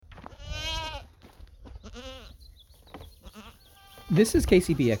This is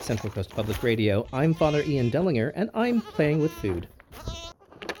KCBX Central Coast Public Radio. I'm Father Ian Dellinger, and I'm playing with food.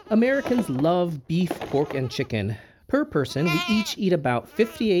 Americans love beef, pork, and chicken. Per person, we each eat about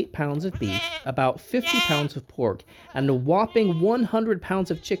 58 pounds of beef, about 50 pounds of pork, and a whopping 100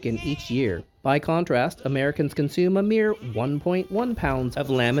 pounds of chicken each year. By contrast, Americans consume a mere 1.1 pounds of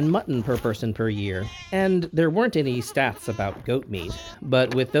lamb and mutton per person per year. And there weren't any stats about goat meat,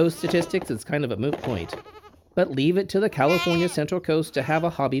 but with those statistics, it's kind of a moot point. But leave it to the California Central Coast to have a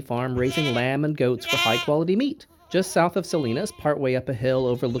hobby farm raising lamb and goats for high-quality meat. Just south of Salinas, partway up a hill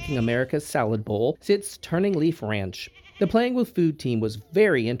overlooking America's Salad Bowl, sits Turning Leaf Ranch. The Playing with Food team was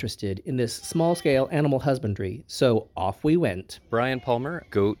very interested in this small-scale animal husbandry, so off we went. Brian Palmer,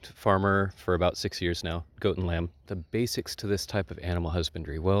 goat farmer for about 6 years now, goat and lamb. The basics to this type of animal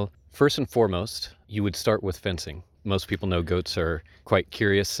husbandry. Well, first and foremost, you would start with fencing. Most people know goats are quite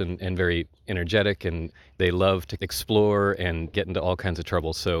curious and very energetic, and they love to explore and get into all kinds of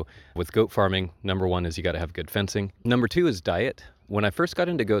trouble. So with goat farming, number one is you got to have good fencing. Number two is diet. When I first got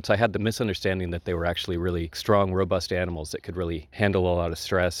into goats, I had the misunderstanding that they were actually really strong, robust animals that could really handle a lot of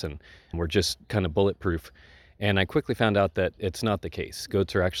stress and were just kind of bulletproof. And I quickly found out that it's not the case.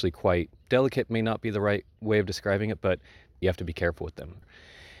 Goats are actually quite delicate, may not be the right way of describing it, but you have to be careful with them.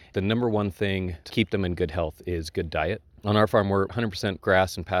 The number one thing to keep them in good health is good diet. On our farm, we're 100%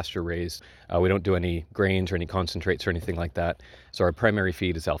 grass and pasture raised. We don't do any grains or any concentrates or anything like that. So our primary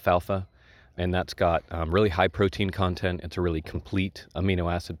feed is alfalfa, and that's got really high protein content. It's a really complete amino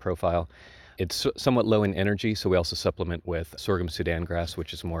acid profile. It's somewhat low in energy, so we also supplement with sorghum Sudan grass,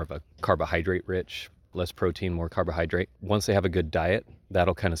 which is more of a carbohydrate rich, less protein, more carbohydrate. Once they have a good diet,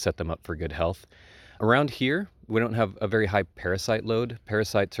 that'll kind of set them up for good health. Around here, we don't have a very high parasite load.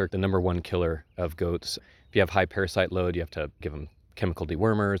 Parasites are the number one killer of goats. If you have high parasite load, you have to give them chemical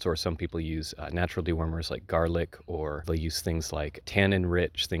dewormers, or some people use natural dewormers like garlic, or they'll use things like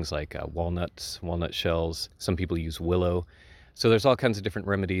tannin-rich, things like walnuts, walnut shells. Some people use willow. So there's all kinds of different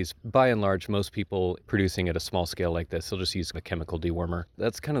remedies. By and large, most people producing at a small scale like this, they'll just use a chemical dewormer.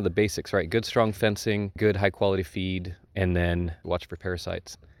 That's kind of the basics, right? Good strong fencing, good high quality feed, and then watch for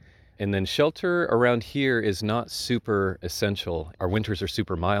parasites. And then shelter around here is not super essential. Our winters are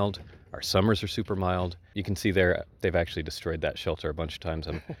super mild. Our summers are super mild. You can see there, they've actually destroyed that shelter a bunch of times.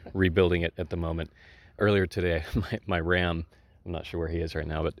 I'm rebuilding it at the moment. Earlier today, my ram, I'm not sure where he is right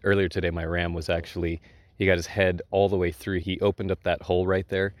now, but earlier today my ram was actually, he got his head all the way through. He opened up that hole right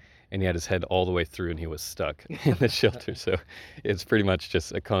there, and he had his head all the way through, and he was stuck in the shelter. So it's pretty much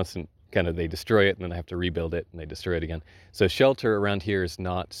just a constant kind of, they destroy it and then I have to rebuild it and they destroy it again. So shelter around here is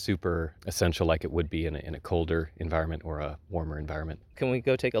not super essential like it would be in a colder environment or a warmer environment. Can we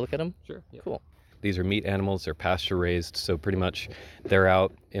go take a look at them? Sure. Yeah. Cool. These are meat animals. They're pasture raised. So pretty much they're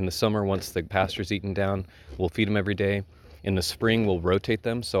out in the summer. Once the pasture's eaten down, we'll feed them every day. In the spring, we'll rotate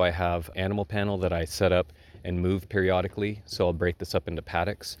them. So I have animal panel that I set up and move periodically. So I'll break this up into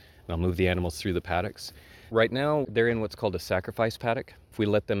paddocks and I'll move the animals through the paddocks. Right now, they're in what's called a sacrifice paddock. If we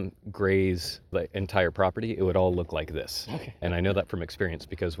let them graze the entire property, it would all look like this. Okay. And I know that from experience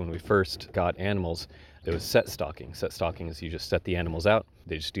because when we first got animals, it was set stocking. Set stocking is you just set the animals out,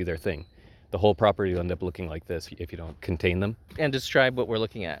 they just do their thing. The whole property will end up looking like this if you don't contain them. And describe what we're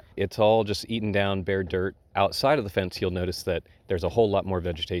looking at. It's all just eaten down, bare dirt. Outside of the fence, you'll notice that there's a whole lot more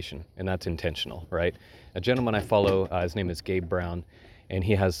vegetation, and that's intentional, right? A gentleman I follow, his name is Gabe Brown, and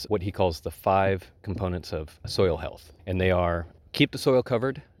he has what he calls the 5 components of soil health. And they are: keep the soil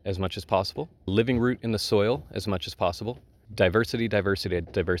covered as much as possible, living root in the soil as much as possible, diversity, diversity,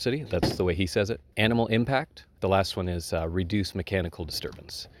 diversity, that's the way he says it, animal impact. The last one is reduce mechanical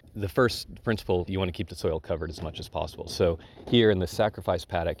disturbance. The first principle, you want to keep the soil covered as much as possible. So here in the sacrifice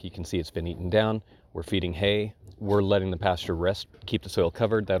paddock, you can see it's been eaten down. We're feeding hay. We're letting the pasture rest, keep the soil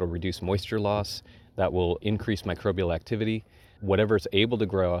covered. That'll reduce moisture loss. That will increase microbial activity. Whatever's able to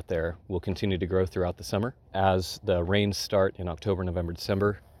grow out there will continue to grow throughout the summer. As the rains start in October, November,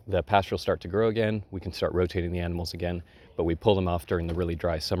 December, the pasture will start to grow again. We can start rotating the animals again, but we pull them off during the really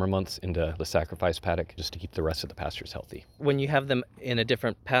dry summer months into the sacrifice paddock just to keep the rest of the pastures healthy. When you have them in a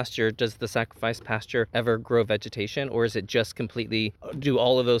different pasture, does the sacrifice pasture ever grow vegetation, or is it just completely, do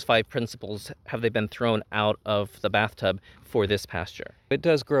all of those 5 principles, have they been thrown out of the bathtub for this pasture? It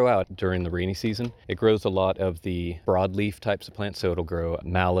does grow out during the rainy season. It grows a lot of the broadleaf types of plants, so it'll grow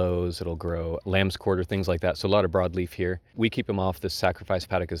mallows, it'll grow lamb's quarter, things like that. So a lot of broadleaf here. We keep them off this sacrifice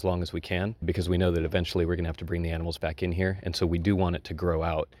paddock as long as we can because we know that eventually we're going to have to bring the animals back in here, and so we do want it to grow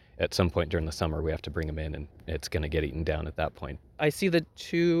out at some point during the summer, we have to bring them in, and it's going to get eaten down at that point. I see the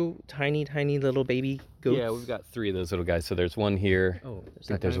two tiny little baby goats. Yeah, we've got 3 of those little guys. So there's one here. Oh, I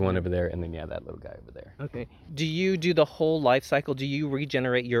think there's one over there, and then, that little guy over there. Okay. Do you do the whole life cycle? Do you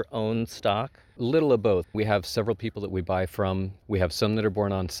regenerate your own stock? Little of both. We have several people that we buy from. We have some that are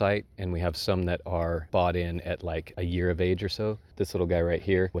born on site, and we have some that are bought in at like a year of age or so. This little guy right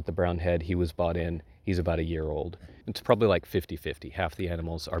here with the brown head, he was bought in. He's about a year old. It's probably like 50-50. Half the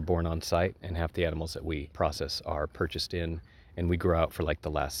animals are born on site, and half the animals that we process are purchased in, and we grow out for like the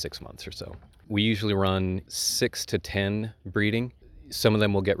last 6 months or so. We usually run 6 to 10 breeding. Some of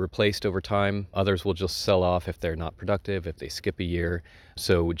them will get replaced over time. Others will just sell off if they're not productive, if they skip a year.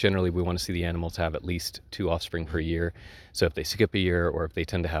 So generally we want to see the animals have at least 2 offspring per year. So if they skip a year, or if they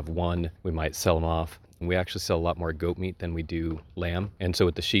tend to have 1, we might sell them off. And we actually sell a lot more goat meat than we do lamb. And so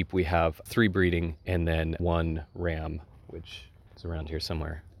with the sheep, we have 3 breeding and then 1 ram, which is around here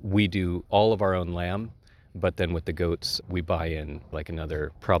somewhere. We do all of our own lamb, but then with the goats, we buy in like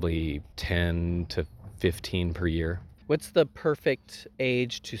another probably 10 to 15 per year. What's the perfect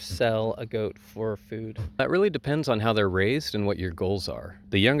age to sell a goat for food? That really depends on how they're raised and what your goals are.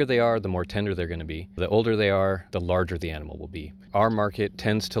 The younger they are, the more tender they're going to be. The older they are, the larger the animal will be. Our market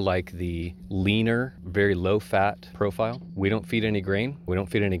tends to like the leaner, very low fat profile. We don't feed any grain. We don't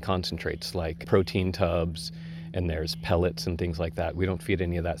feed any concentrates like protein tubs, and there's pellets and things like that. We don't feed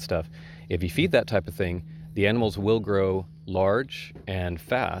any of that stuff. If you feed that type of thing, the animals will grow large and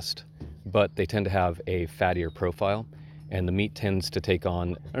fast, but they tend to have a fattier profile. And the meat tends to take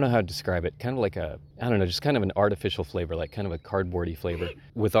on, I don't know how to describe it, kind of like just kind of an artificial flavor, like kind of a cardboardy flavor.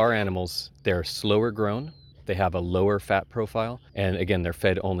 With our animals, they're slower grown, they have a lower fat profile, and again, they're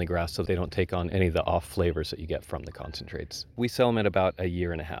fed only grass, so they don't take on any of the off flavors that you get from the concentrates. We sell them at about a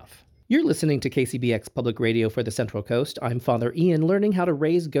year and a half. You're listening to KCBX Public Radio for the Central Coast. I'm Father Ian, learning how to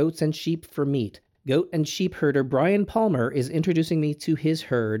raise goats and sheep for meat. Goat and sheep herder Brian Palmer is introducing me to his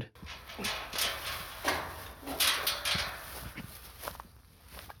herd.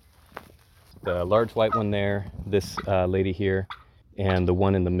 The large white one there, this lady here, and the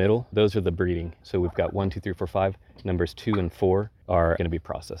one in the middle, those are the breeding. So we've got 1, 2, 3, 4, 5. Numbers 2 and 4 are going to be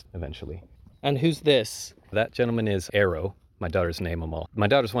processed eventually. And who's this? That gentleman is Arrow. My daughters name them all. My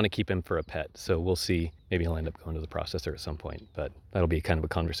daughters want to keep him for a pet, so we'll see. Maybe he'll end up going to the processor at some point, but that'll be kind of a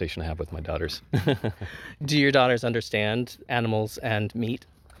conversation I have with my daughters. Do your daughters understand animals and meat?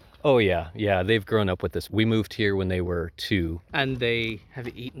 Oh yeah, they've grown up with this. We moved here when they were 2. And they have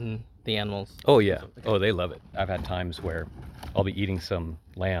eaten the animals? Oh yeah, oh they love it. I've had times where I'll be eating some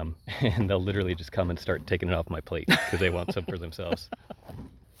lamb and they'll literally just come and start taking it off my plate because they want some for themselves.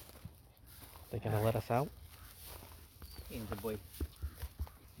 They gonna let us out? Good boy.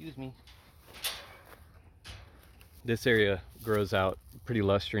 Excuse me. This area grows out pretty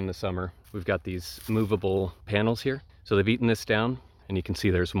lush during the summer. We've got these movable panels here. So they've eaten this down, and you can see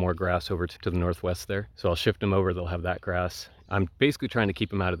there's more grass over to the northwest there. So I'll shift them over, they'll have that grass. I'm basically trying to keep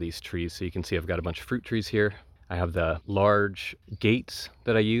them out of these trees. So you can see I've got a bunch of fruit trees here. I have the large gates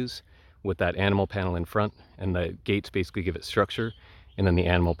that I use with that animal panel in front, and the gates basically give it structure, and then the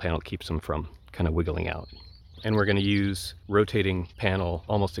animal panel keeps them from kind of wiggling out. And we're going to use rotating panel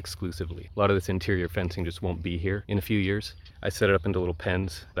almost exclusively. A lot of this interior fencing just won't be here in a few years. I set it up into little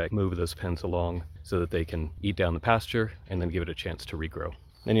pens. I move those pens along so that they can eat down the pasture and then give it a chance to regrow.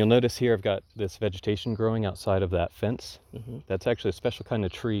 And you'll notice here I've got this vegetation growing outside of that fence. That's actually a special kind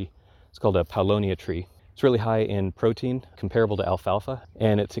of tree. It's called a Paulownia tree. It's really high in protein, comparable to alfalfa,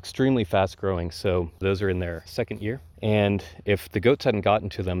 and it's extremely fast growing. So those are in their 2nd year. And if the goats hadn't gotten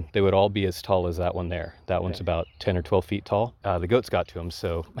to them, they would all be as tall as that one there. That one's about 10 or 12 feet tall. The goats got to them,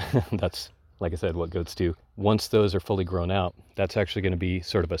 so that's, like I said, what goats do. Once those are fully grown out, that's actually going to be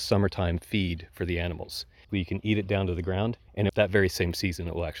sort of a summertime feed for the animals. You can eat it down to the ground, and that very same season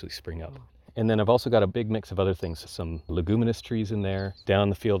it will actually spring up. And then I've also got a big mix of other things, some leguminous trees in there. Down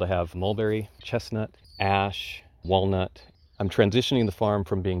the field I have mulberry, chestnut, ash, walnut. I'm transitioning the farm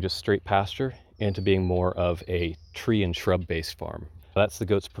from being just straight pasture into being more of a tree and shrub based farm. That's the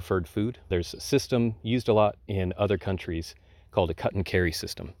goats' preferred food. There's a system used a lot in other countries called a cut and carry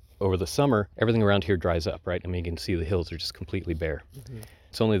system. Over the summer, everything around here dries up, right? I mean, you can see the hills are just completely bare.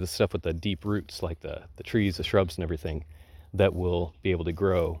 It's only the stuff with the deep roots, like the trees, the shrubs and everything, that will be able to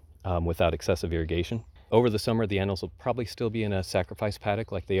grow without excessive irrigation. Over the summer, the animals will probably still be in a sacrifice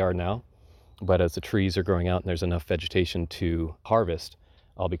paddock like they are now. But as the trees are growing out and there's enough vegetation to harvest,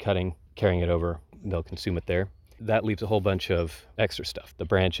 I'll be cutting, carrying it over, they'll consume it there. That leaves a whole bunch of extra stuff, the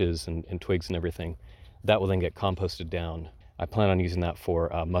branches and twigs and everything. That will then get composted down. I plan on using that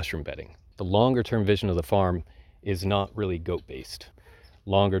for mushroom bedding. The longer term vision of the farm is not really goat based.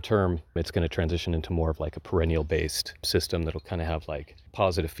 Longer term, it's going to transition into more of like a perennial based system that'll kind of have like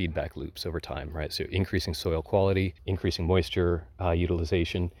positive feedback loops over time, right? So increasing soil quality, increasing moisture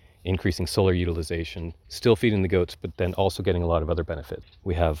utilization, increasing solar utilization, still feeding the goats, but then also getting a lot of other benefits.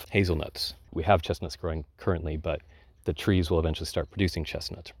 We have hazelnuts. We have chestnuts growing currently, but the trees will eventually start producing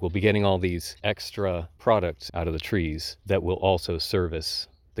chestnuts. We'll be getting all these extra products out of the trees that will also service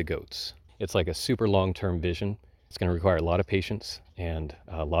the goats. It's like a super long-term vision. It's going to require a lot of patience and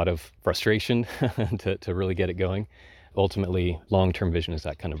a lot of frustration to really get it going. Ultimately, long-term vision is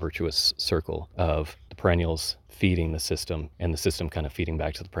that kind of virtuous circle of the perennials feeding the system and the system kind of feeding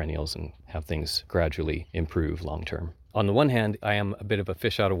back to the perennials and have things gradually improve long-term. On the one hand, I am a bit of a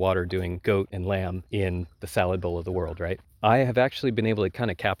fish out of water doing goat and lamb in the salad bowl of the world, right? I have actually been able to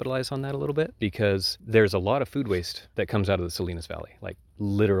kind of capitalize on that a little bit because there's a lot of food waste that comes out of the Salinas Valley, like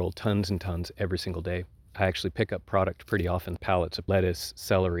literal tons and tons every single day. I actually pick up product pretty often, pallets of lettuce,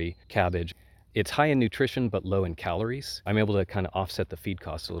 celery, cabbage. It's high in nutrition, but low in calories. I'm able to kind of offset the feed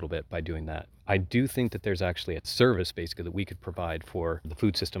costs a little bit by doing that. I do think that there's actually a service basically that we could provide for the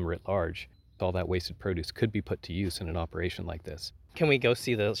food system writ large. All that wasted produce could be put to use in an operation like this. Can we go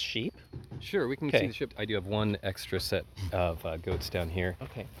see those sheep? Sure, we can see the sheep. I do have one extra set of goats down here.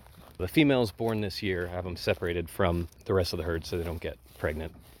 Okay. The females born this year, I have them separated from the rest of the herd so they don't get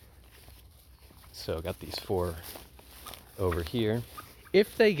pregnant. So I got these 4 over here.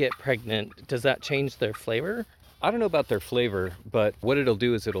 If they get pregnant, does that change their flavor? I don't know about their flavor, but what it'll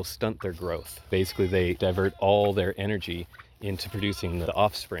do is it'll stunt their growth. Basically, they divert all their energy into producing the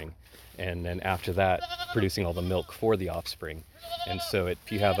offspring, and then after that, producing all the milk for the offspring. And so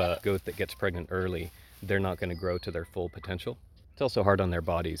if you have a goat that gets pregnant early, they're not going to grow to their full potential. It's also hard on their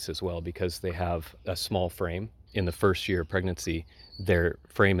bodies as well because they have a small frame. In the first year of pregnancy, their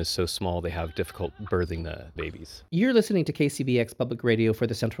frame is so small they have difficult birthing the babies. You're listening to KCBX Public Radio for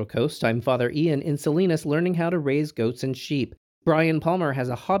the Central Coast. I'm Father Ian in Salinas learning how to raise goats and sheep. Brian Palmer has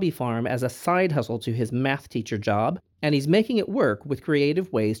a hobby farm as a side hustle to his math teacher job, and he's making it work with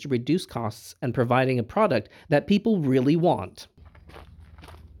creative ways to reduce costs and providing a product that people really want.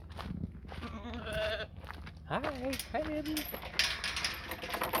 Hi baby.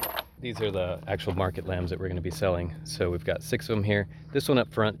 These are the actual market lambs that we're going to be selling. So we've got 6 of them here. This one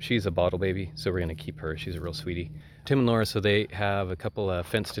up front, she's a bottle baby, so we're going to keep her. She's a real sweetie. Tim and Laura, so they have a couple of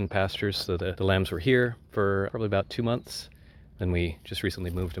fenced-in pastures. So the lambs were here for probably about 2 months. Then we just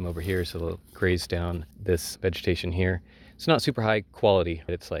recently moved them over here, so they'll graze down this vegetation here. It's not super high quality.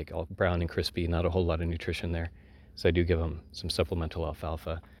 It's like all brown and crispy, not a whole lot of nutrition there. So I do give them some supplemental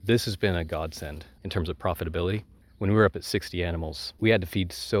alfalfa. This has been a godsend in terms of profitability. When we were up at 60 animals, we had to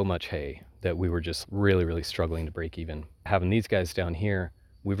feed so much hay that we were just really, really struggling to break even. Having these guys down here,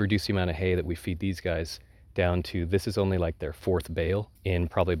 we've reduced the amount of hay that we feed these guys down to, this is only like their 4th bale in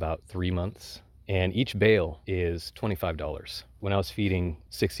probably about 3 months. And each bale is $25. When I was feeding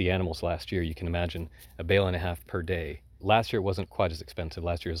 60 animals last year, you can imagine a bale and a half per day. Last year it wasn't quite as expensive.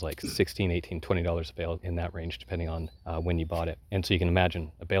 Last year it was like $16, $18, $20 a bale, in that range, depending on when you bought it. And so you can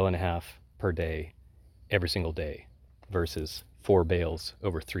imagine a bale and a half per day, every single day, versus 4 bales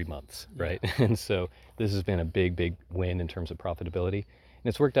over 3 months, right? And so this has been a big, big win in terms of profitability. And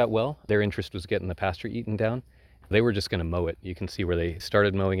it's worked out well. Their interest was getting the pasture eaten down. They were just going to mow it. You can see where they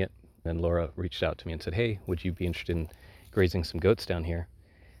started mowing it. And Laura reached out to me and said, hey, would you be interested in grazing some goats down here?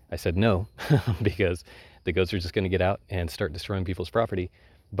 I said no, because the goats are just going to get out and start destroying people's property,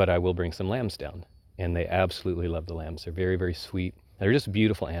 but I will bring some lambs down. And they absolutely love the lambs. They're very, very sweet. They're just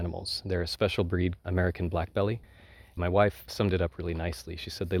beautiful animals. They're a special breed, American black belly. My wife summed it up really nicely. She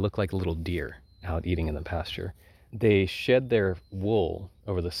said they look like little deer out eating in the pasture. They shed their wool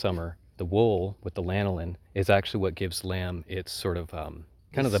over the summer. The wool with the lanolin is actually what gives lamb its sort of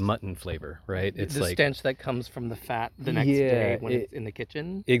kind of the mutton flavor, right? It's the stench that comes from the fat the next day when it's in the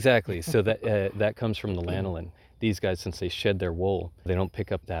kitchen. Exactly. So that comes from the lanolin. These guys, since they shed their wool, they don't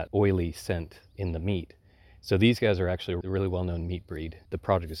pick up that oily scent in the meat. So these guys are actually a really well-known meat breed. The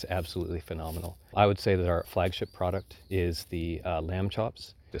product is absolutely phenomenal. I would say that our flagship product is the lamb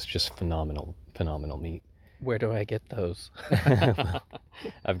chops. It's just phenomenal, phenomenal meat. Where do I get those?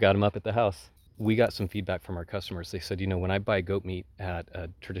 I've got them up at the house. We got some feedback from our customers. They said, you know, when I buy goat meat at a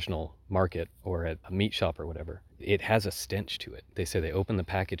traditional market or at a meat shop or whatever, it has a stench to it. They say they open the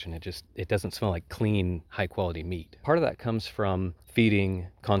package and it doesn't smell like clean, high-quality meat. Part of that comes from feeding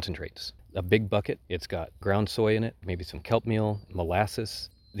concentrates. A big bucket, it's got ground soy in it, maybe some kelp meal, molasses.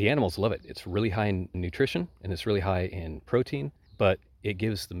 The animals love it. It's really high in nutrition and it's really high in protein, but it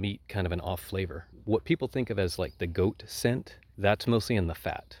gives the meat kind of an off flavor. What people think of as like the goat scent, that's mostly in the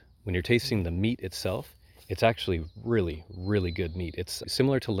fat. When you're tasting the meat itself, It's actually really, really good meat. It's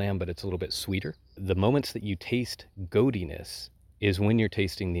similar to lamb, but it's a little bit sweeter. The moments that you taste goatiness is when you're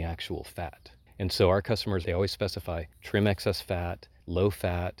tasting the actual fat. And so our customers, they always specify trim excess fat, low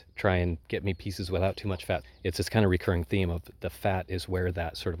fat, try and get me pieces without too much fat. It's this kind of recurring theme of the fat is where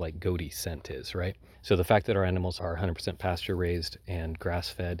that sort of like goaty scent is, right? So the fact that our animals are 100% pasture raised and grass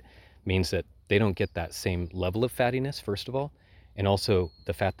fed means that they don't get that same level of fattiness, first of all. And also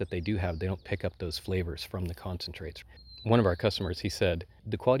the fat that they do have, they don't pick up those flavors from the concentrates. One of our customers, he said,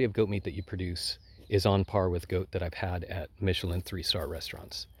 the quality of goat meat that you produce is on par with goat that I've had at Michelin 3-star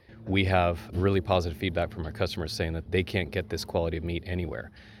restaurants. We have really positive feedback from our customers saying that they can't get this quality of meat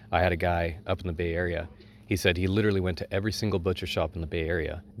anywhere. I had a guy up in the Bay Area. He said he literally went to every single butcher shop in the Bay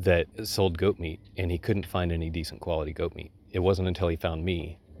Area that sold goat meat, and he couldn't find any decent quality goat meat. It wasn't until he found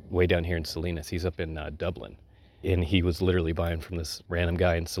me way down here in Salinas. He's up in Dublin. And he was literally buying from this random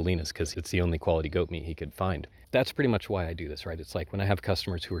guy in Salinas because it's the only quality goat meat he could find. That's pretty much why I do this, right? It's like when I have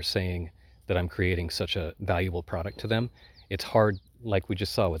customers who are saying that I'm creating such a valuable product to them, it's hard, like we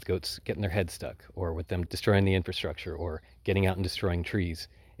just saw with goats getting their head stuck, or with them destroying the infrastructure, or getting out and destroying trees.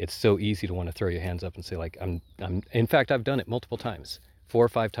 It's so easy to want to throw your hands up and say, like, in fact, I've done it multiple times. 4 or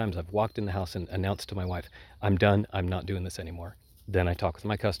 5 times I've walked in the house and announced to my wife, I'm done, I'm not doing this anymore. Then I talk with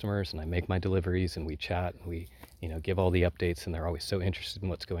my customers and I make my deliveries and we chat and we, give all the updates, and they're always so interested in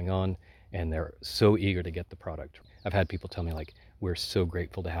what's going on and they're so eager to get the product. I've had people tell me, like, we're so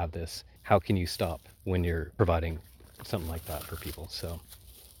grateful to have this. How can you stop when you're providing something like that for people? So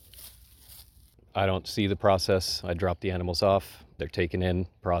I don't see the process. I drop the animals off, they're taken in,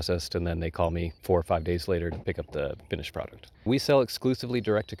 processed, and then they call me 4 or 5 days later to pick up the finished product. We sell exclusively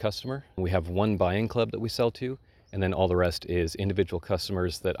direct to customer. We have one buying club that we sell to, and then all the rest is individual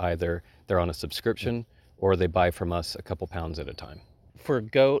customers that either they're on a subscription or they buy from us a couple pounds at a time. For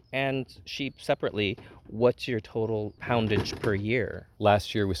goat and sheep separately, what's your total poundage per year?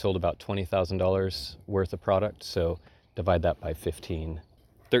 Last year we sold about $20,000 worth of product, so divide that by 15,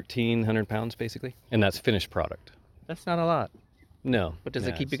 1,300 pounds basically, and that's finished product. That's not a lot. No. But does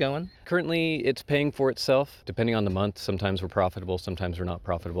it keep you going? Currently, it's paying for itself, depending on the month. Sometimes we're profitable, sometimes we're not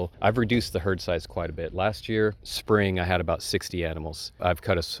profitable. I've reduced the herd size quite a bit. Last year, spring, I had about 60 animals. I've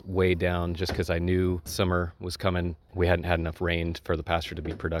cut us way down just because I knew summer was coming. We hadn't had enough rain for the pasture to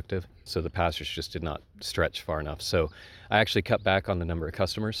be productive, so the pastures just did not stretch far enough. So I actually cut back on the number of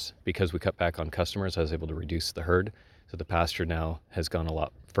customers. Because we cut back on customers, I was able to reduce the herd. So the pasture now has gone a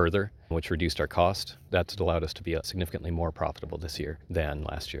lot further, which reduced our cost. That's allowed us to be significantly more profitable this year than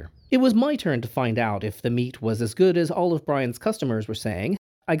last year. It was my turn to find out if the meat was as good as all of Brian's customers were saying.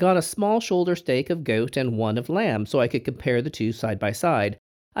 I got a small shoulder steak of goat and one of lamb so I could compare the two side by side.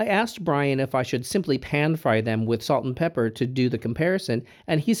 I asked Brian if I should simply pan fry them with salt and pepper to do the comparison,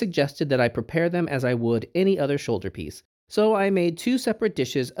 and he suggested that I prepare them as I would any other shoulder piece. So I made 2 separate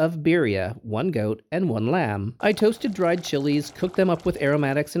dishes of birria, 1 goat and 1 lamb. I toasted dried chilies, cooked them up with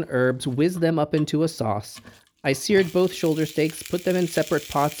aromatics and herbs, whizzed them up into a sauce. I seared both shoulder steaks, put them in separate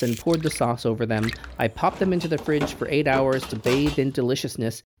pots, and poured the sauce over them. I popped them into the fridge for 8 hours to bathe in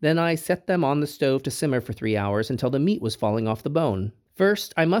deliciousness. Then I set them on the stove to simmer for 3 hours until the meat was falling off the bone.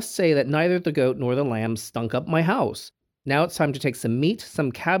 First, I must say that neither the goat nor the lamb stunk up my house. Now it's time to take some meat,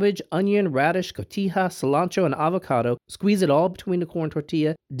 some cabbage, onion, radish, cotija, cilantro, and avocado, squeeze it all between the corn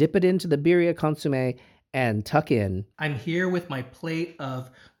tortilla, dip it into the birria consomme, and tuck in. I'm here with my plate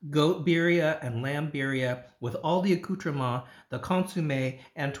of goat birria and lamb birria with all the accoutrements, the consomme,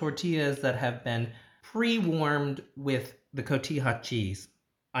 and tortillas that have been pre-warmed with the cotija cheese.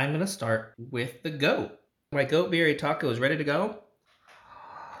 I'm going to start with the goat. My goat birria taco is ready to go.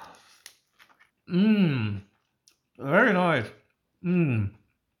 Very nice.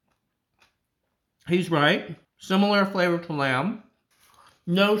 He's right. Similar flavor to lamb.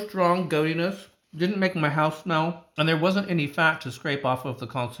 No strong goatiness. Didn't make my house smell. And there wasn't any fat to scrape off of the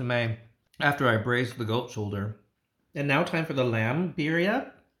consomme after I braised the goat shoulder. And now time for the lamb birria.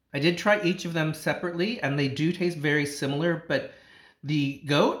 I did try each of them separately, and they do taste very similar, but the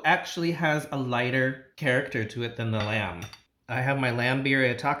goat actually has a lighter character to it than the lamb. I have my lamb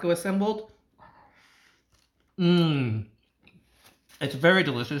birria taco assembled. It's very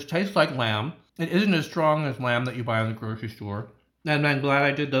delicious. Tastes like lamb. It isn't as strong as lamb that you buy in the grocery store. And I'm glad I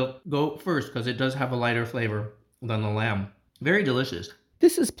did the goat first because it does have a lighter flavor than the lamb. Very delicious.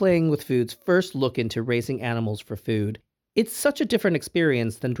 This is Playing with Food's first look into raising animals for food. It's such a different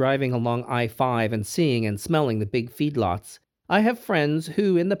experience than driving along I-5 and seeing and smelling the big feedlots. I have friends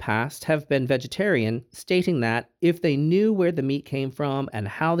who in the past have been vegetarian, stating that if they knew where the meat came from and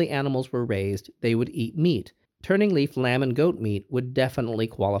how the animals were raised, they would eat meat. Turning leaf lamb and goat meat would definitely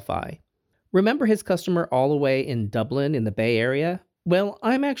qualify. Remember his customer all the way in Dublin in the Bay Area? Well,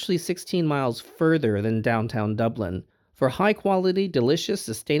 I'm actually 16 miles further than downtown Dublin. For high-quality, delicious,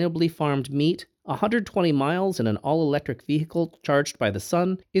 sustainably farmed meat, 120 miles in an all-electric vehicle charged by the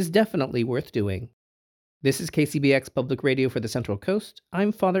sun is definitely worth doing. This is KCBX Public Radio for the Central Coast.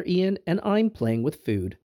 I'm Father Ian, and I'm playing with food.